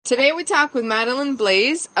Today we talk with Madeleine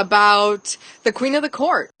Blais about the Queen of the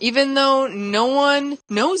Court, even though no one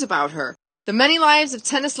knows about her. The Many Lives of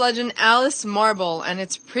tennis legend Alice Marble, and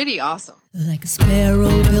it's pretty awesome. Like a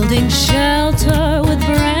sparrow building shelter with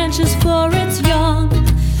branches for its young,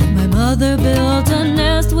 my mother built a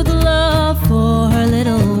nest with love for her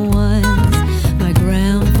little ones. My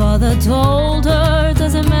grandfather told her,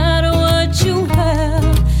 doesn't matter what you have,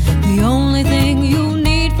 the only thing you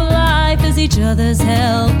need for life is each other's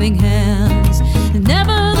helping hands. And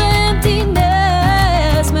never the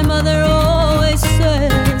emptiness, my mother always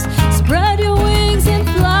says, spread your wings and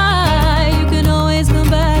fly, you can always come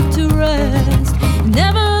back to rest.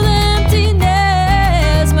 Never the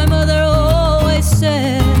emptiness, my mother always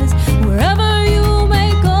says, wherever you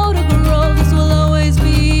may go to grow, this will always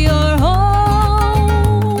be your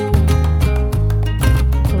home.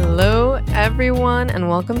 Hello everyone, and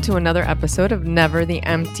welcome to another episode of Never the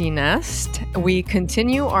Empty Nest. We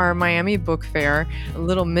continue our Miami Book Fair, a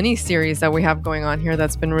little mini series that we have going on here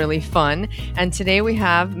that's been really fun. And today we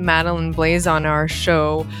have Madeleine Blais on our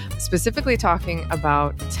show, specifically talking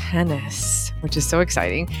about tennis, which is so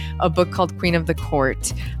exciting, a book called Queen of the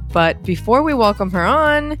Court. But before we welcome her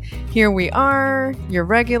on, here we are, your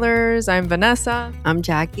regulars. I'm Vanessa. I'm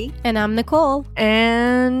Jackie. And I'm Nicole.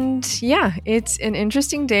 And yeah, it's an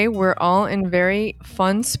interesting day. We're all in very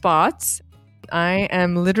fun spots. I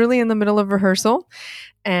am literally in the middle of rehearsal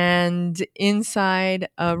and inside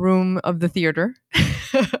a room of the theater.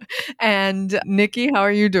 And Nikki, how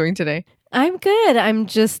are you doing today? I'm good. I'm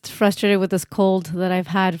just frustrated with this cold that I've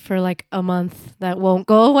had for like a month that won't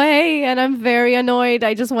go away. And I'm very annoyed.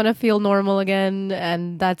 I just want to feel normal again.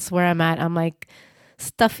 And that's where I'm at. I'm like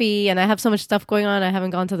stuffy and I have so much stuff going on. I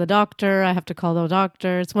haven't gone to the doctor. I have to call the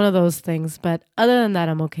doctor. It's one of those things. But other than that,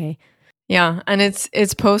 I'm okay. Yeah, and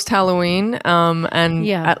it's post Halloween, and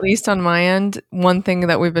at least on my end, one thing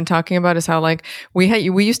that we've been talking about is how like we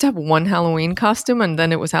used to have one Halloween costume, and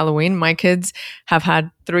then it was Halloween. My kids have had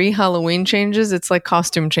 3 Halloween changes. It's like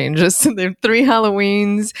costume changes. So they're 3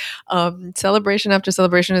 Halloweens, celebration after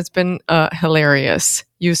celebration. It's been hilarious.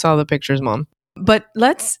 You saw the pictures, Mom. But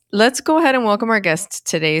let's go ahead and welcome our guest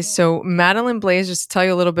today. So Madeleine Blais, just to tell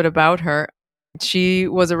you a little bit about her. She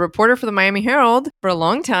was a reporter for the Miami Herald for a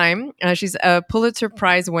long time. She's a Pulitzer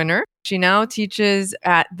Prize winner. She now teaches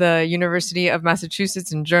at the University of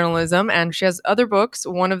Massachusetts in journalism, and she has other books.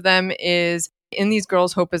 One of them is In These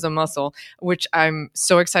Girls, Hope is a Muscle, which I'm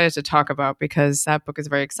so excited to talk about because that book is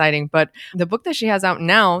very exciting. But the book that she has out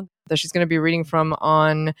now that she's going to be reading from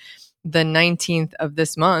on the 19th of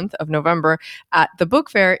this month of November at the book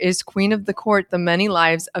fair is Queen of the Court, The Many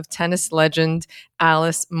Lives of Tennis Legend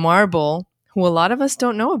Alice Marble, who a lot of us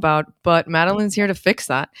don't know about, but Madeleine's here to fix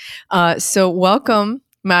that. So welcome,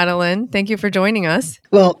 Madeleine. Thank you for joining us.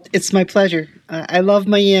 Well, it's my pleasure. I love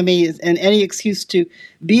Miami, and any excuse to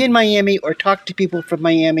be in Miami or talk to people from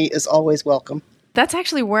Miami is always welcome. That's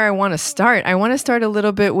actually where I want to start. I want to start a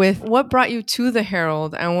little bit with what brought you to the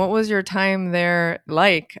Herald and what was your time there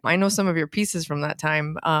like? I know some of your pieces from that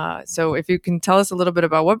time. So if you can tell us a little bit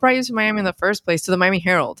about what brought you to Miami in the first place, to the Miami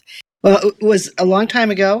Herald. Well, it was a long time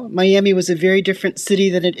ago. Miami was a very different city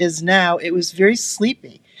than it is now. It was very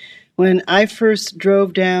sleepy. When I first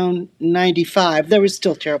drove down 95, there was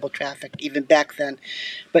still terrible traffic even back then.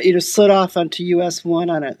 But slid off onto US 1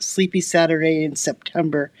 on a sleepy Saturday in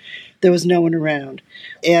September. There was no one around.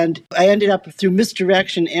 And I ended up, through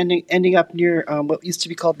misdirection, ending up near what used to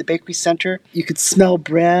be called the Bakery Center. You could smell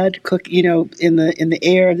bread cook, in the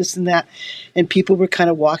air, this and that. And people were kind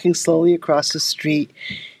of walking slowly across the street.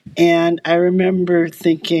 And I remember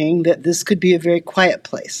thinking that this could be a very quiet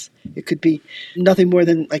place. It could be nothing more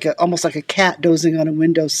than almost like a cat dozing on a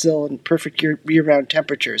windowsill in perfect year-round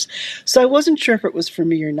temperatures. So I wasn't sure if it was for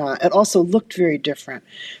me or not. It also looked very different.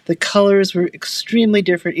 The colors were extremely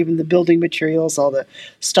different. Even the building materials, all the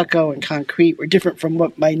stucco and concrete, were different from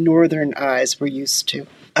what my northern eyes were used to.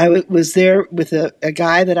 I was there with a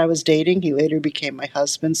guy that I was dating. He later became my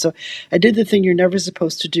husband. So I did the thing you're never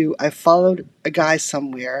supposed to do. I followed a guy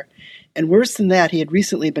somewhere. And worse than that, he had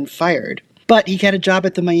recently been fired. But he had a job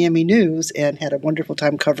at the Miami News and had a wonderful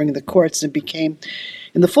time covering the courts and became,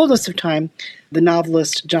 in the fullness of time, the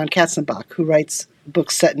novelist John Katzenbach, who writes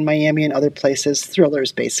books set in Miami and other places,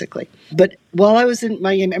 thrillers basically. But while I was in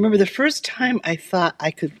Miami, I remember the first time I thought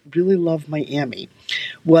I could really love Miami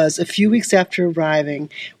was a few weeks after arriving.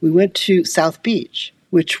 We went to South Beach,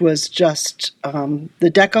 which was just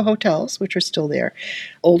the Deca hotels, which are still there.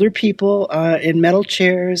 Older people in metal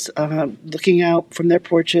chairs looking out from their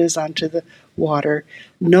porches onto the water.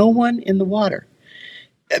 No one in the water.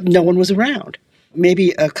 No one was around.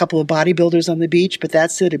 maybe a couple of bodybuilders on the beach, but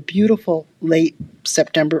that's it, a beautiful late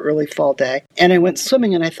September, early fall day. And I went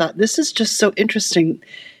swimming and I thought, this is just so interesting,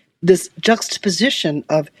 this juxtaposition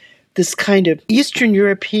of this kind of Eastern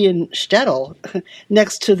European shtetl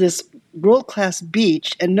next to this world-class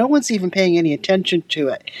beach, and no one's even paying any attention to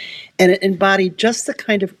it. And it embodied just the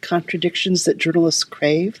kind of contradictions that journalists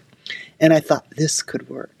crave. And I thought, this could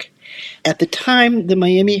work. At the time, the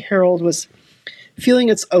Miami Herald was feeling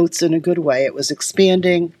its oats in a good way. It was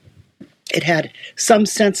expanding. It had some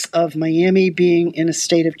sense of Miami being in a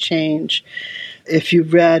state of change. If you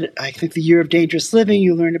read, I think, The Year of Dangerous Living,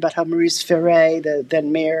 you learned about how Maurice Ferré, the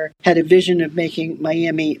then mayor, had a vision of making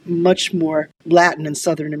Miami much more Latin and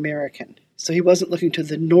Southern American. So he wasn't looking to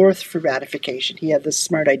the north for ratification. He had this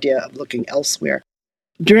smart idea of looking elsewhere.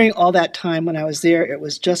 During all that time when I was there, it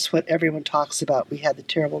was just what everyone talks about. We had the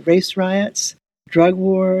terrible race riots, drug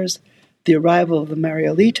wars, the arrival of the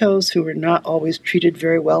Marielitos, who were not always treated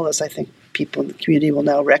very well, as I think people in the community will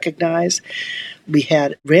now recognize. We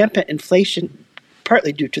had rampant inflation,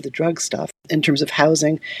 partly due to the drug stuff, in terms of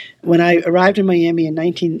housing. When I arrived in Miami in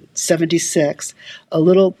 1976, a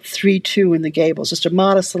little 3-2 in the Gables, just a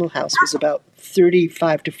modest little house, was about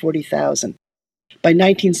 $35,000 to $40,000. By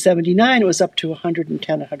 1979, it was up to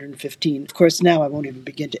 110, 115. Of course, now I won't even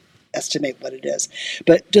begin to estimate what it is.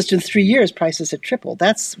 But just in 3 years, prices had tripled.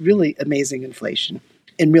 That's really amazing inflation,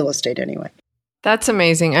 in real estate anyway. That's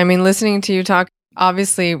amazing. I mean, listening to you talk,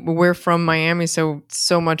 obviously we're from Miami, so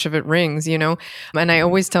much of it rings, you know? And I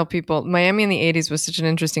always tell people, Miami in the 80s was such an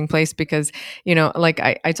interesting place because, you know, like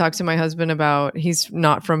I talk to my husband about, he's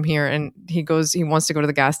not from here, and he wants to go to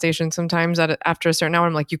the gas station sometimes after a certain hour.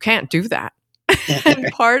 I'm like, you can't do that. And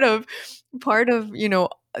part of, you know,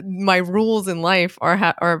 my rules in life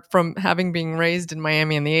are from having been raised in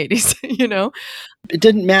Miami in the 80s, you know? It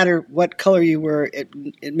didn't matter what color you were.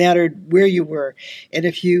 It mattered where you were. And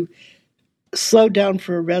if you slowed down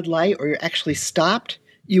for a red light or you actually stopped,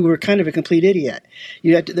 you were kind of a complete idiot.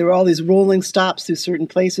 There were all these rolling stops through certain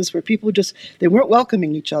places where people they weren't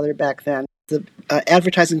welcoming each other back then. The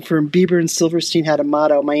advertising firm Bieber and Silverstein had a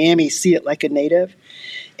motto, Miami, see it like a native.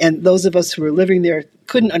 And those of us who were living there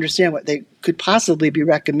couldn't understand what they could possibly be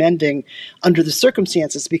recommending under the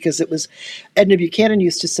circumstances, because it was, Edna Buchanan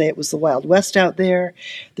used to say, it was the Wild West out there.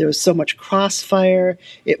 There was so much crossfire.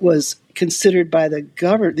 It was considered by the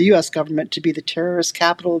U.S. government to be the terrorist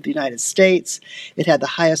capital of the United States. It had the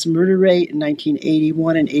highest murder rate in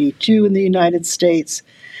 1981 and 82 in the United States.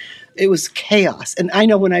 It was chaos. And I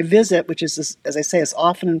know when I visit, which is, as I say, as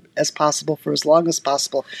often as possible for as long as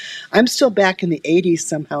possible, I'm still back in the 80s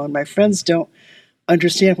somehow, and my friends don't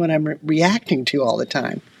understand what I'm reacting to all the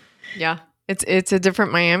time. Yeah, it's a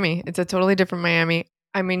different Miami. It's a totally different Miami.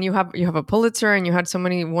 I mean, you have a Pulitzer, and you had so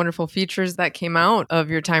many wonderful features that came out of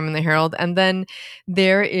your time in the Herald. And then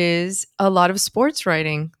there is a lot of sports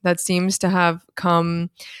writing that seems to have come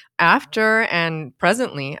after and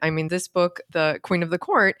presently. I mean, this book, The Queen of the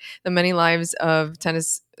Court, The Many Lives of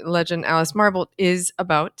Tennis Legend Alice Marble, is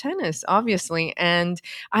about tennis, obviously. And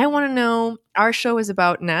I want to know, our show is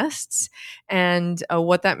about nests and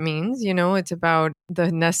what that means. You know, it's about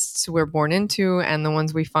the nests we're born into and the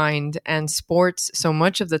ones we find. And sports, so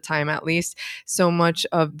much of the time, at least, so much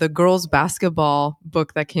of the girls' basketball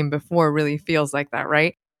book that came before really feels like that,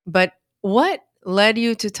 right? But what led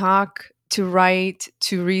you to write,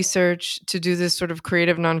 to research, to do this sort of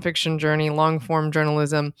creative nonfiction journey, long-form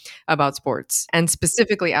journalism about sports, and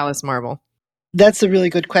specifically Alice Marble? That's a really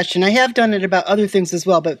good question. I have done it about other things as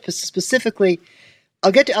well, but specifically,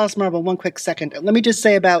 I'll get to Alice Marble one quick second. Let me just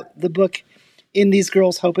say about the book, In These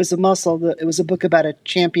Girls, Hope is a Muscle. It was a book about a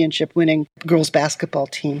championship-winning girls basketball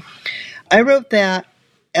team. I wrote that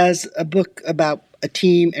as a book about a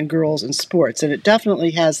team and girls and sports, and it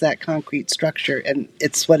definitely has that concrete structure, and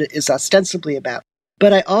it's what it is ostensibly about.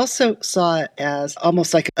 But I also saw it as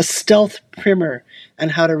almost like a stealth primer on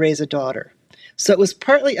how to raise a daughter. So it was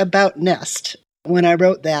partly about Nest. When I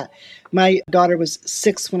wrote that, my daughter was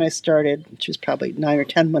 6 when I started. She was probably 9 or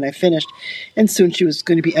 10 when I finished, and soon she was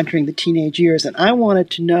going to be entering the teenage years. And I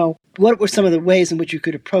wanted to know what were some of the ways in which you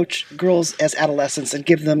could approach girls as adolescents and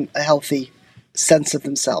give them a healthy sense of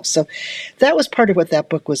themselves. So that was part of what that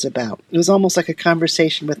book was about. It was almost like a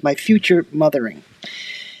conversation with my future mothering.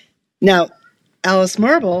 Now, Alice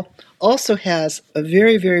Marble also has a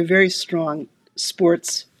very, very, very strong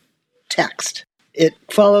sports text. It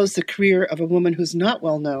follows the career of a woman who's not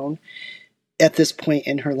well known at this point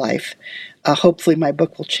in her life. Hopefully my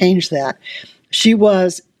book will change that. She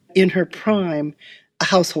was, in her prime, a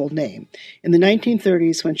household name. In the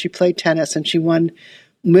 1930s, when she played tennis and she won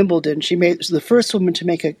Wimbledon. She was the first woman to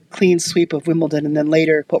make a clean sweep of Wimbledon, and then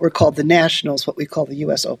later what were called the Nationals, what we call the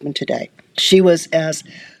U.S. Open today. She was as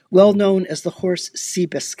well known as the horse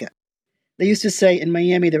Seabiscuit. They used to say in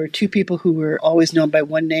Miami there were two people who were always known by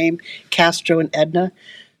one name, Castro and Edna.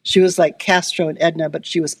 She was like Castro and Edna, but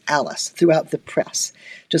she was Alice throughout the press.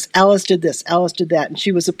 Just Alice did this, Alice did that. And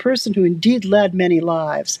she was a person who indeed led many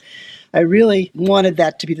lives. I really wanted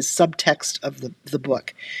that to be the subtext of the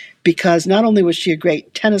book, because not only was she a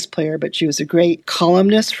great tennis player, but she was a great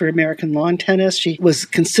columnist for American lawn tennis. She was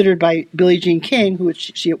considered by Billie Jean King, who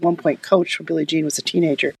she at one point coached when Billie Jean was a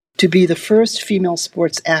teenager, to be the first female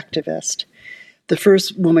sports activist, the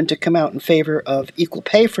first woman to come out in favor of equal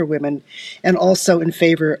pay for women, and also in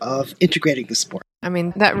favor of integrating the sport. I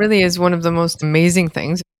mean, that really is one of the most amazing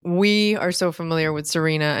things. We are so familiar with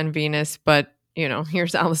Serena and Venus, but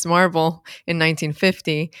here's Alice Marble in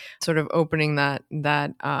 1950, sort of opening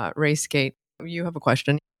that race gate. You have a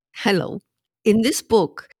question. Hello. In this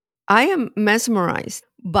book, I am mesmerized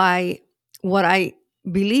by what I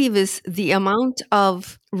believe is the amount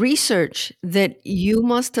of research that you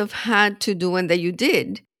must have had to do and that you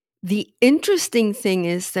did. The interesting thing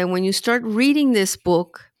is that when you start reading this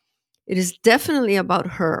book, it is definitely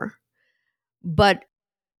about her. But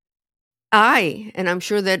and I'm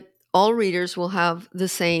sure that all readers will have the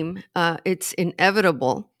same, it's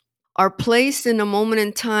inevitable, are placed in a moment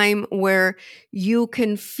in time where you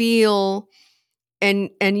can feel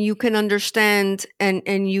and you can understand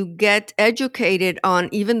and you get educated on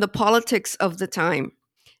even the politics of the time,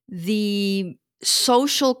 the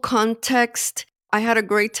social context. I had a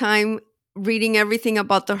great time reading everything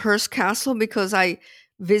about the Hearst Castle because I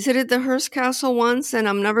visited the Hearst Castle once and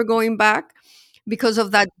I'm never going back because of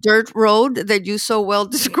that dirt road that you so well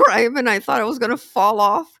describe, and I thought I was going to fall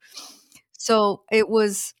off. So it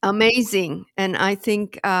was amazing. And I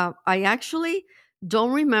think I actually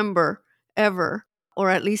don't remember ever, or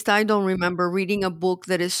at least I don't remember reading a book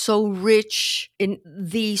that is so rich in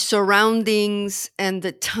the surroundings and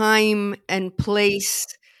the time and place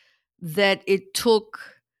that it took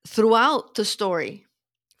throughout the story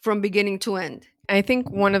from beginning to end. I think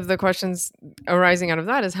one of the questions arising out of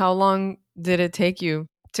that is, how long did it take you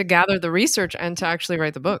to gather the research and to actually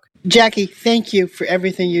write the book? Jackie, thank you for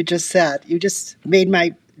everything you just said. You just made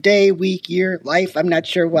my day, week, year, life, I'm not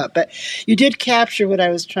sure what, but you did capture what I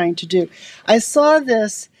was trying to do. I saw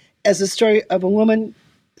this as a story of a woman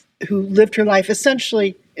who lived her life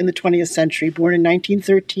essentially in the 20th century, born in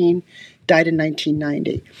 1913, died in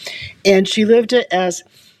 1990. And she lived it as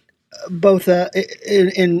both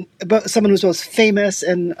someone who was both famous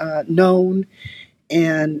and known,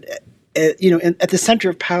 and at the center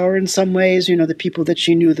of power in some ways. The people that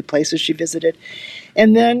she knew, the places she visited,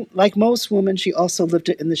 and then, like most women, she also lived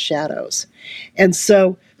it in the shadows. And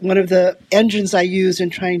so, one of the engines I used in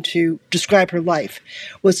trying to describe her life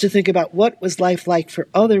was to think about what was life like for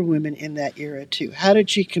other women in that era too. How did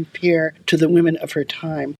she compare to the women of her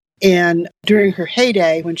time? And during her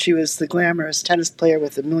heyday, when she was the glamorous tennis player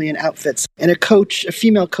with a million outfits and a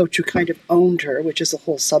female coach who kind of owned her, which is a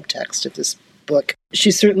whole subtext of this book,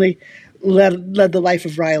 she certainly led the life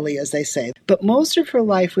of Riley, as they say. But most of her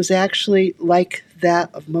life was actually like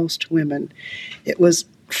that of most women. It was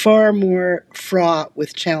far more fraught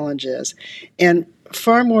with challenges and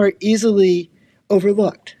far more easily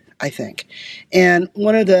overlooked, I think. And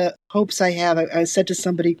one of the hopes I have, I said to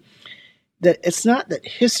somebody, that it's not that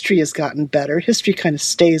history has gotten better. History kind of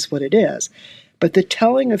stays what it is. But the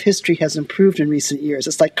telling of history has improved in recent years.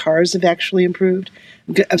 It's like cars have actually improved.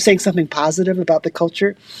 I'm saying something positive about the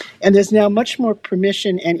culture. And there's now much more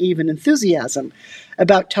permission and even enthusiasm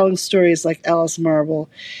about telling stories like Alice Marble,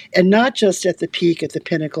 and not just at the peak, at the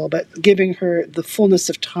pinnacle, but giving her the fullness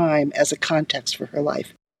of time as a context for her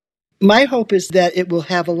life. My hope is that it will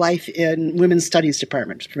have a life in women's studies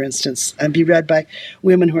departments, for instance, and be read by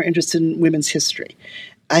women who are interested in women's history.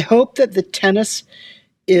 I hope that the tennis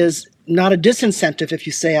is not a disincentive if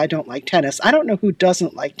you say, I don't like tennis. I don't know who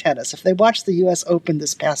doesn't like tennis. If they watched the U.S. Open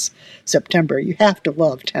this past September, you have to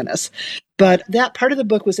love tennis. But that part of the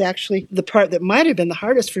book was actually the part that might have been the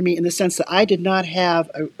hardest for me, in the sense that I did not have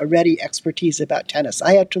a ready expertise about tennis.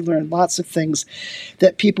 I had to learn lots of things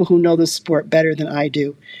that people who know the sport better than I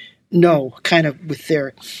do know, kind of with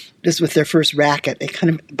their first racket. They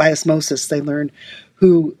kind of, by osmosis, they learn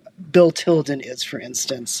who Bill Tilden is, for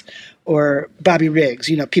instance, or Bobby Riggs,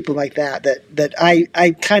 people like that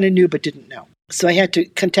I kind of knew but didn't know. So I had to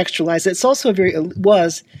contextualize it. It's also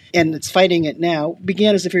and it's fighting it now,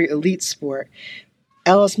 began as a very elite sport.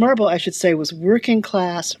 Alice Marble, I should say, was working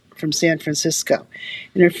class from San Francisco.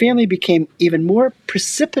 And her family became even more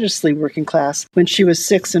precipitously working class when she was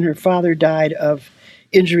 6 and her father died of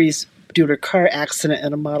injuries due to a car accident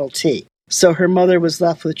in a Model T. So her mother was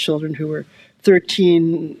left with children who were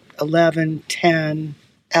 13, 11, 10,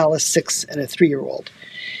 Alice 6, and a 3-year-old.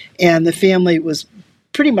 And the family was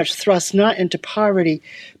pretty much thrust not into poverty,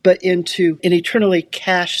 but into an eternally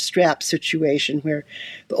cash-strapped situation where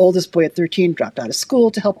the oldest boy at 13 dropped out of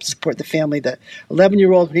school to help support the family. The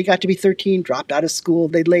 11-year-old, when he got to be 13, dropped out of school.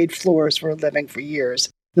 They laid floors for a living for years.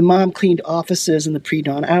 The mom cleaned offices in the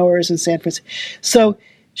pre-dawn hours in San Francisco. So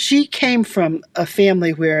she came from a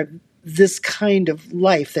family where this kind of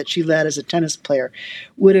life that she led as a tennis player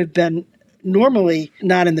would have been normally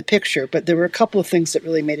not in the picture, but there were a couple of things that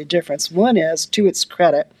really made a difference. One is, to its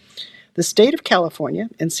credit, the state of California,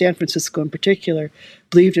 and San Francisco in particular,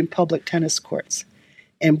 believed in public tennis courts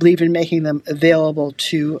and believed in making them available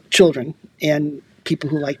to children and people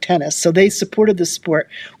who like tennis. So they supported the sport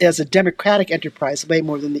as a democratic enterprise way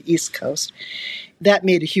more than the East Coast. That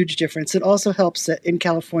made a huge difference. It also helps that in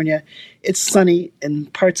California, it's sunny in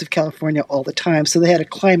parts of California all the time, so they had a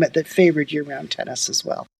climate that favored year-round tennis as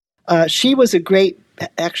well. She was a great,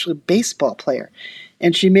 actually, baseball player,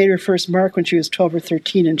 and she made her first mark when she was 12 or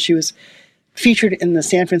 13, and she was featured in the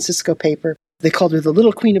San Francisco paper. They called her the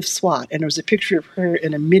Little Queen of SWAT, and there was a picture of her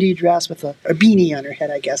in a midi dress with a beanie on her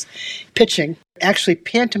head, I guess, pitching, actually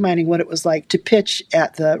pantomiming what it was like to pitch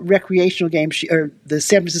at the recreational game, or the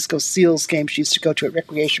San Francisco Seals game she used to go to at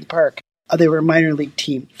Recreation Park. They were a minor league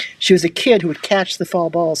team. She was a kid who would catch the foul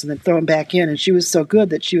balls and then throw them back in, and she was so good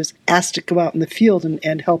that she was asked to go out in the field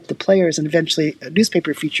and help the players, and eventually a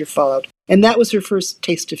newspaper feature followed. And that was her first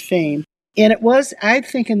taste of fame. And it was, I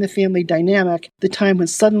think, in the family dynamic, the time when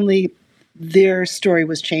suddenly their story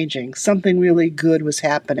was changing. Something really good was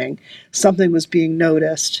happening. Something was being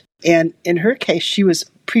noticed. And in her case, she was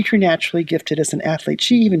preternaturally gifted as an athlete.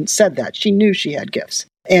 She even said that. She knew she had gifts.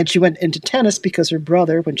 And she went into tennis because her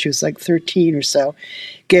brother, when she was like 13 or so,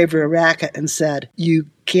 gave her a racket and said, "You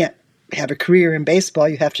can't have a career in baseball.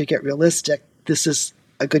 You have to get realistic. This is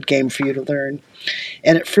a good game for you to learn."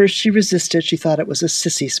 And at first she resisted. She thought it was a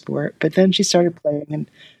sissy sport. But then she started playing,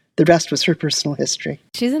 and the rest was her personal history.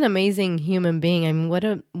 She's an amazing human being. I mean, what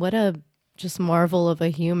a just marvel of a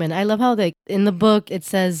human. I love how in the book it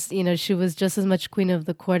says, she was just as much queen of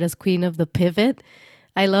the court as queen of the pivot.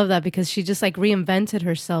 I love that because she just reinvented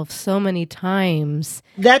herself so many times.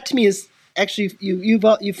 That to me is actually,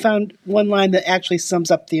 you found one line that actually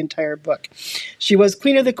sums up the entire book. She was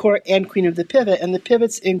queen of the court and queen of the pivot, and the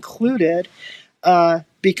pivots included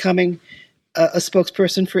becoming a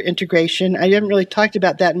spokesperson for integration. I haven't really talked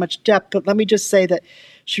about that in much depth, but let me just say that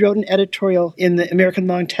she wrote an editorial in the American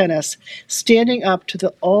Lawn Tennis standing up to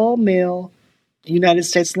the all-male United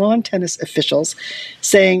States lawn tennis officials,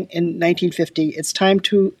 saying in 1950, it's time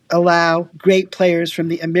to allow great players from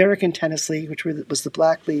the American Tennis League, which was the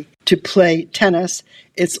Black League, to play tennis.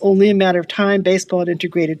 It's only a matter of time. Baseball had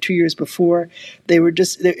integrated 2 years before.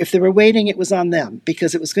 If they were waiting, it was on them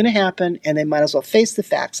because it was going to happen, and they might as well face the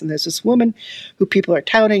facts. And there's this woman who people are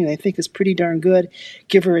touting, and they think is pretty darn good.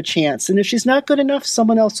 Give her a chance. And if she's not good enough,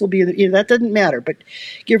 someone else will be, that doesn't matter, but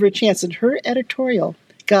give her a chance. And her editorial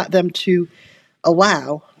got them to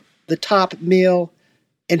allow the top male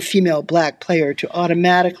and female Black player to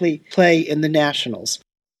automatically play in the nationals.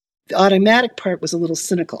 The automatic part was a little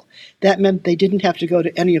cynical. That meant they didn't have to go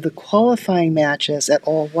to any of the qualifying matches at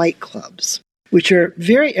all white clubs, which are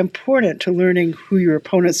very important to learning who your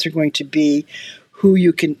opponents are going to be, who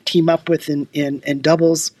you can team up with in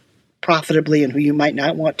doubles profitably and who you might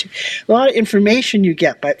not want to. A lot of information you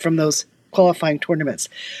get from those qualifying tournaments,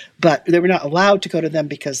 but they were not allowed to go to them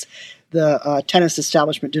because the tennis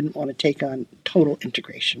establishment didn't want to take on total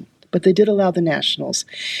integration. But they did allow the nationals.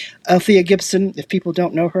 Althea Gibson, if people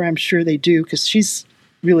don't know her, I'm sure they do, because she's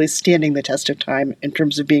really standing the test of time in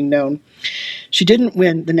terms of being known. She didn't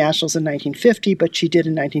win the nationals in 1950, but she did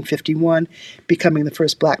in 1951, becoming the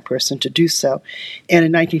first Black person to do so. And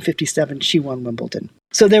in 1957, she won Wimbledon.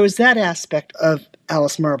 So there was that aspect of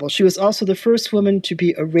Alice Marble. She was also the first woman to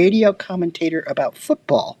be a radio commentator about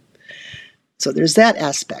football. So there's that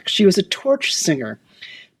aspect. She was a torch singer.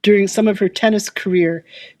 During some of her tennis career,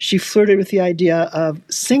 she flirted with the idea of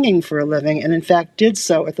singing for a living, and in fact did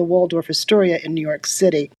so at the Waldorf Astoria in New York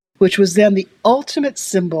City, which was then the ultimate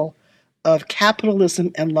symbol of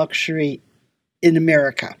capitalism and luxury in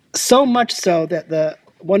America. So much so that the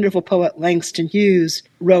wonderful poet Langston Hughes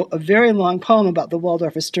wrote a very long poem about the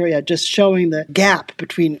Waldorf Astoria, just showing the gap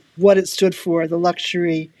between what it stood for, the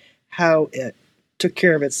luxury, how it took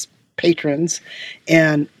care of its patrons,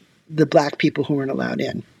 and the Black people who weren't allowed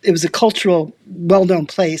in. It was a cultural, well-known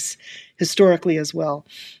place, historically as well,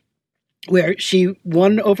 where she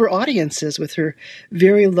won over audiences with her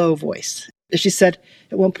very low voice. She said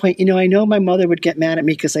at one point, I know my mother would get mad at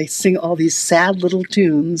me because I sing all these sad little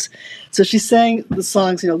tunes. So she sang the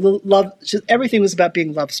songs, love. Everything was about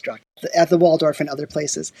being love struck at the Waldorf and other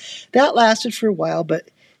places. That lasted for a while,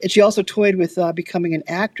 and she also toyed with becoming an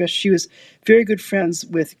actress. She was very good friends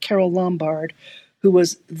with Carole Lombard, who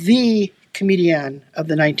was the comedian of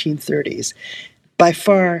the 1930s, by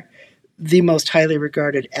far the most highly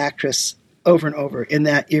regarded actress over and over in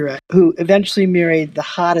that era, who eventually married the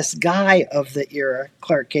hottest guy of the era,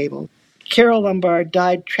 Clark Gable. Carole Lombard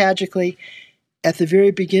died tragically at the very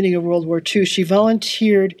beginning of World War II. She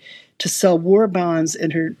volunteered to sell war bonds in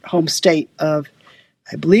her home state of,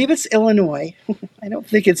 I believe it's Illinois. I don't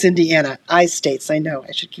think it's Indiana. States, I know.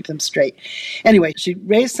 I should keep them straight. Anyway, she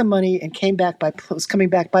raised some money and was coming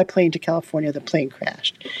back by plane to California. The plane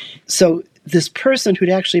crashed. So this person who'd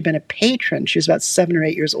actually been a patron, she was about 7 or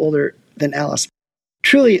 8 years older than Alice,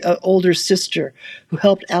 truly an older sister who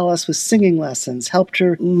helped Alice with singing lessons, helped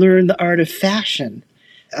her learn the art of fashion.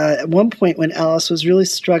 At one point when Alice was really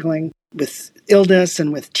struggling with illness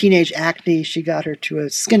and with teenage acne, she got her to a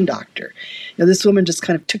skin doctor. This woman just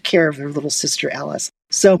kind of took care of her little sister Alice.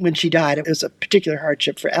 So when she died, it was a particular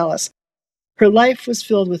hardship for Alice. Her life was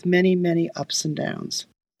filled with many, many ups and downs.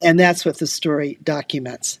 And that's what the story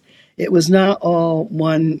documents. It was not all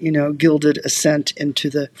one, gilded ascent into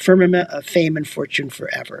the firmament of fame and fortune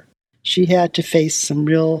forever. She had to face some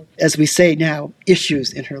real, as we say now,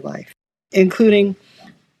 issues in her life, including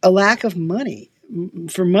a lack of money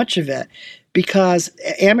for much of it, because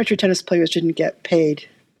amateur tennis players didn't get paid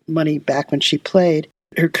money back when she played.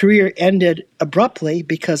 Her career ended abruptly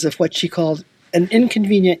because of what she called an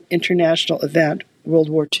inconvenient international event, World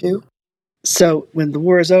War II. So when the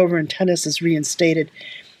war is over and tennis is reinstated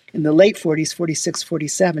in the late 40s, 46,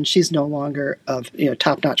 47, she's no longer of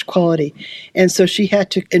top-notch quality. And so she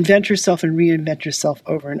had to invent herself and reinvent herself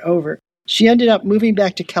over and over. She ended up moving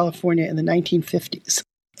back to California in the 1950s.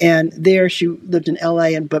 And there she lived in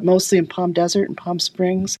LA, but mostly in Palm Desert and Palm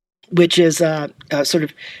Springs, which is a sort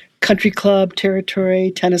of country club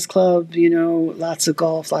territory, tennis club, lots of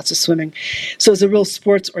golf, lots of swimming. So it's a real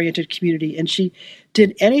sports-oriented community. And she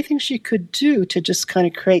did anything she could do to just kind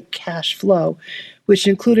of create cash flow, which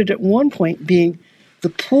included at one point being the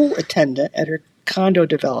pool attendant at her condo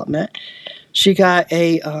development. She got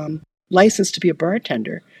a license to be a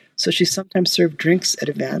bartender, so she sometimes served drinks at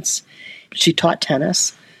events. She taught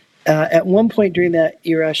tennis. At one point during that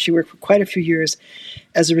era, she worked for quite a few years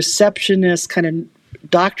as a receptionist, kind of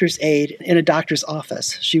doctor's aide in a doctor's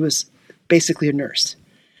office. She was basically a nurse,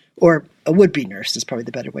 or a would-be nurse is probably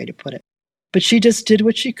the better way to put it. But she just did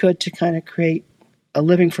what she could to kind of create a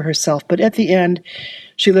living for herself. But at the end,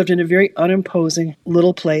 she lived in a very unimposing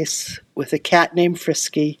little place with a cat named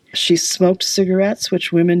Frisky. She smoked cigarettes,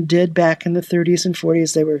 which women did back in the 30s and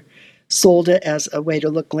 40s. They were sold it as a way to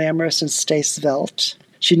look glamorous and stay svelte.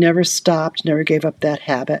 She never stopped, never gave up that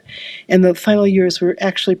habit. And the final years were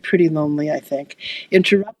actually pretty lonely, I think,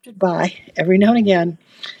 interrupted by, every now and again,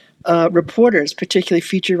 reporters, particularly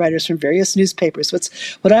feature writers from various newspapers.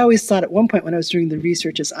 What I always thought at one point when I was doing the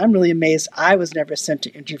research is I'm really amazed I was never sent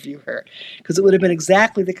to interview her, because it would have been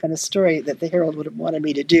exactly the kind of story that the Herald would have wanted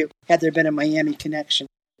me to do had there been a Miami connection.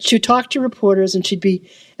 She would talk to reporters, and she'd be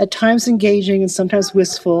at times engaging and sometimes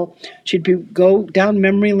wistful. She'd go down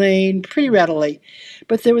memory lane pretty readily,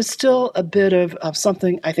 but there was still a bit of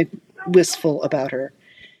something, I think, wistful about her,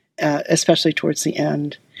 especially towards the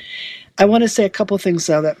end. I want to say a couple of things,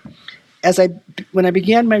 though, that when I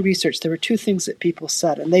began my research, there were two things that people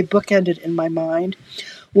said, and they bookended in my mind.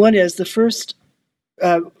 One is the first,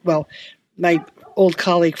 my old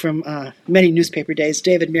colleague from many newspaper days,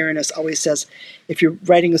 David Marinos, always says, if you're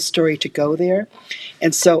writing a story, to go there.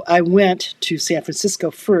 And so I went to San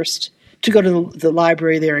Francisco first to go to the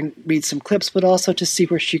library there and read some clips, but also to see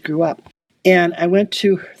where she grew up. And I went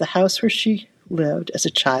to the house where she lived as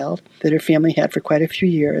a child that her family had for quite a few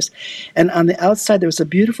years. And on the outside, there was a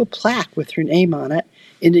beautiful plaque with her name on it,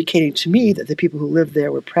 indicating to me that the people who lived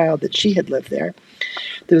there were proud that she had lived there.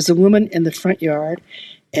 There was a woman in the front yard,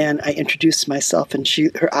 and I introduced myself, and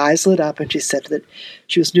her eyes lit up, and she said that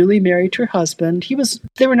she was newly married to her husband.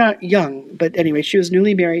 They were not young, but anyway, she was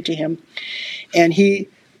newly married to him, and he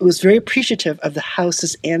was very appreciative of the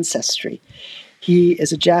house's ancestry. He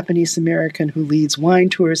is a Japanese-American who leads wine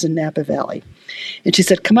tours in Napa Valley. And she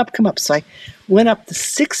said, come up, come up. So I went up the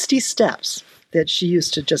 60 steps that she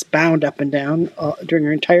used to just bound up and down during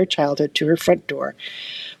her entire childhood to her front door,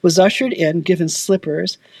 was ushered in, given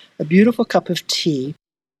slippers, a beautiful cup of tea,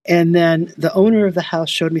 and then the owner of the house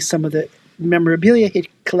showed me some of the memorabilia he'd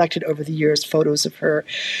collected over the years, photos of her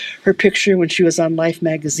picture when she was on Life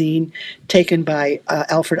magazine, taken by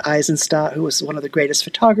Alfred Eisenstadt, who was one of the greatest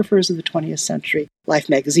photographers of the 20th century. Life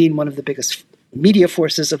magazine, one of the biggest media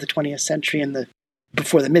forces of the 20th century and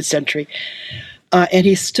before the mid-century. And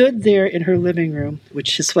he stood there in her living room,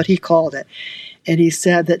 which is what he called it, and he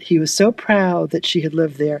said that he was so proud that she had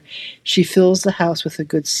lived there. She fills the house with a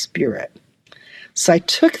good spirit. So I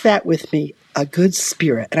took that with me, a good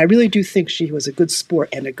spirit. And I really do think she was a good sport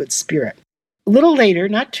and a good spirit. A little later,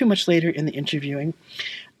 not too much later in the interviewing,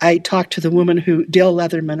 I talked to the woman Dale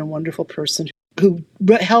Leatherman, a wonderful person, who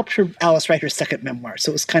helped Alice write her second memoir.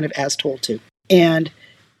 So it was kind of as told to. And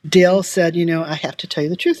Dale said, I have to tell you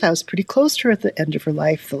the truth. I was pretty close to her at the end of her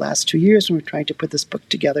life the last 2 years when we were trying to put this book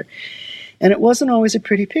together. And it wasn't always a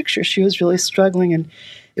pretty picture. She was really struggling, and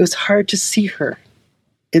it was hard to see her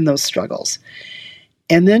in those struggles.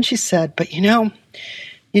 And then she said, but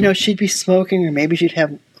she'd be smoking, or maybe she'd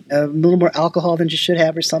have a little more alcohol than she should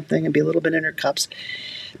have or something, and be a little bit in her cups.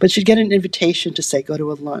 But she'd get an invitation to, say, go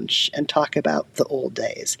to a lunch and talk about the old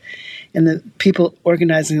days. And the people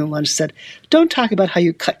organizing the lunch said, don't talk about how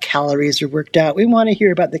you cut calories or worked out. We want to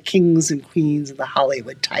hear about the kings and queens and the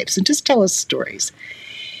Hollywood types, and just tell us stories.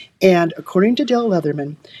 And according to Dale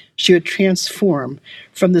Leatherman, she would transform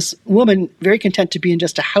from this woman very content to be in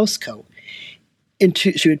just a house coat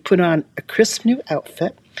she would put on a crisp new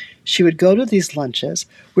outfit. She would go to these lunches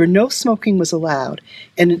where no smoking was allowed,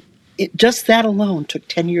 and just that alone took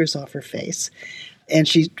 10 years off her face. And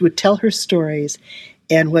she would tell her stories.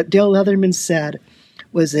 And what Dale Leatherman said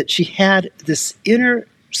was that she had this inner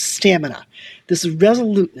stamina, this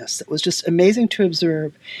resoluteness that was just amazing to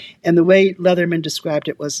observe. And the way Leatherman described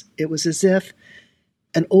it was as if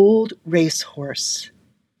an old racehorse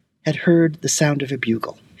had heard the sound of a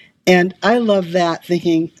bugle. And I love that,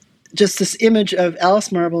 thinking just this image of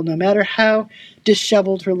Alice Marble, no matter how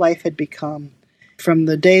disheveled her life had become, from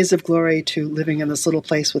the days of glory to living in this little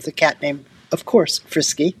place with a cat named, of course,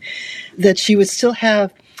 Frisky, that she would still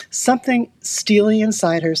have something steely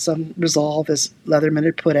inside her, some resolve, as Leatherman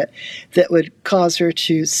had put it, that would cause her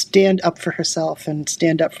to stand up for herself and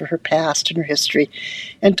stand up for her past and her history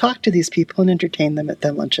and talk to these people and entertain them at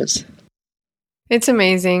their lunches. It's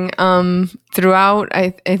amazing. Throughout, I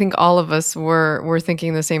think all of us were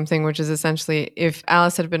thinking the same thing, which is essentially, if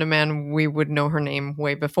Alice had been a man, we would know her name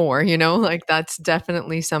way before, like that's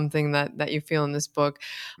definitely something that you feel in this book.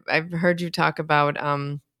 I've heard you talk about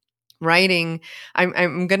writing.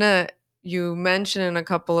 You mentioned in a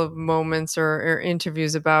couple of moments or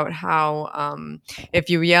interviews about how if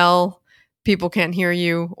you yell, people can't hear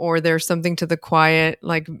you, or there's something to the quiet,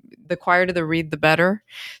 like the quieter the read, the better.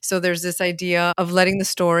 So there's this idea of letting the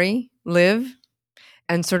story live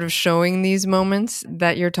and sort of showing these moments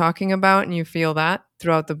that you're talking about, and you feel that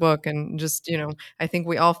throughout the book. And just, I think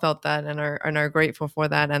we all felt that and are grateful for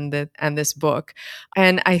that and this book.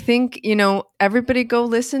 And I think, everybody go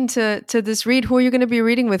listen to this read. Who are you going to be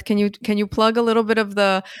reading with? Can you plug a little bit of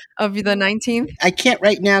the 19th? I can't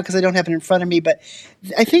right now because I don't have it in front of me, but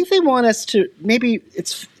I think they want us to, maybe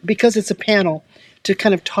it's because it's a panel, to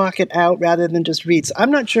kind of talk it out rather than just read. So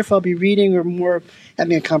I'm not sure if I'll be reading or more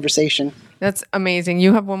having a conversation. That's amazing.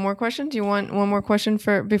 You have one more question? Do you want one more question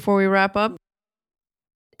before we wrap up?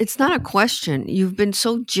 It's not a question. You've been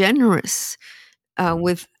so generous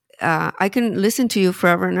with, I can listen to you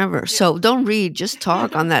forever and ever. So don't read, just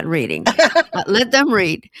talk on that reading. Let them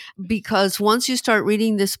read. Because once you start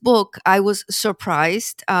reading this book, I was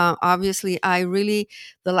surprised. Obviously, the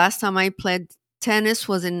last time I played tennis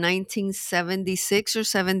was in 1976 or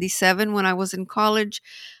 77 when I was in college.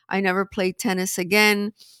 I never played tennis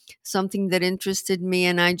again, something that interested me,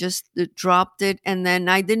 and I just dropped it. And then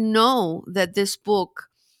I didn't know that this book,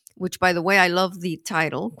 which, by the way, I love the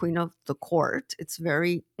title, Queen of the Court. It's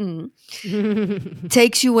very,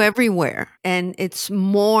 takes you everywhere. And it's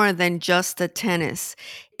more than just the tennis.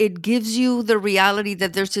 It gives you the reality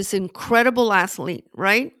that there's this incredible athlete,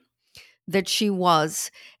 right? That she was.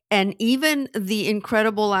 And even the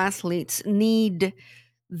incredible athletes need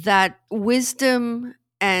that wisdom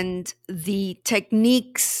and the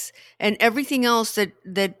techniques and everything else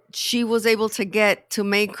that she was able to get to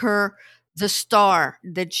make her the star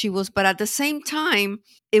that she was. But at the same time,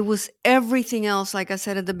 it was everything else, like I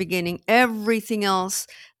said at the beginning, everything else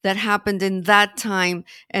that happened in that time,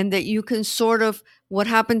 and that you can sort of, what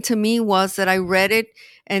happened to me was that I read it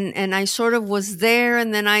and I sort of was there,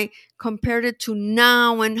 and then I compared it to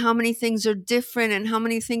now and how many things are different and how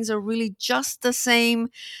many things are really just the same.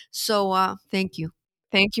 So thank you.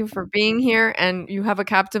 Thank you for being here. And you have a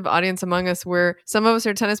captive audience among us where some of us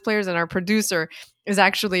are tennis players, and our producer is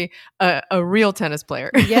actually a real tennis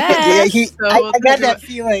player. Yes. I got that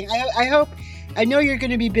feeling. I know you're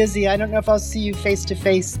going to be busy. I don't know if I'll see you face to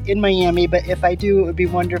face in Miami, but if I do, it would be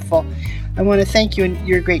wonderful. I want to thank you, and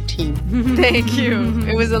you're a great team. Thank you.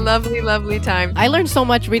 It was a lovely, lovely time. I learned so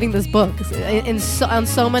much reading this book on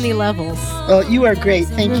so many levels. Well, you are great.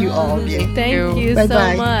 Thank you, all of you. Thank you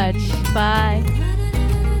Bye-bye. so much. Bye.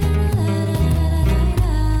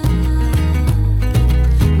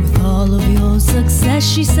 With all of your success,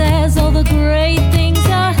 she says, all the great things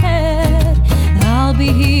ahead. I'll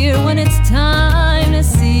be here when it's time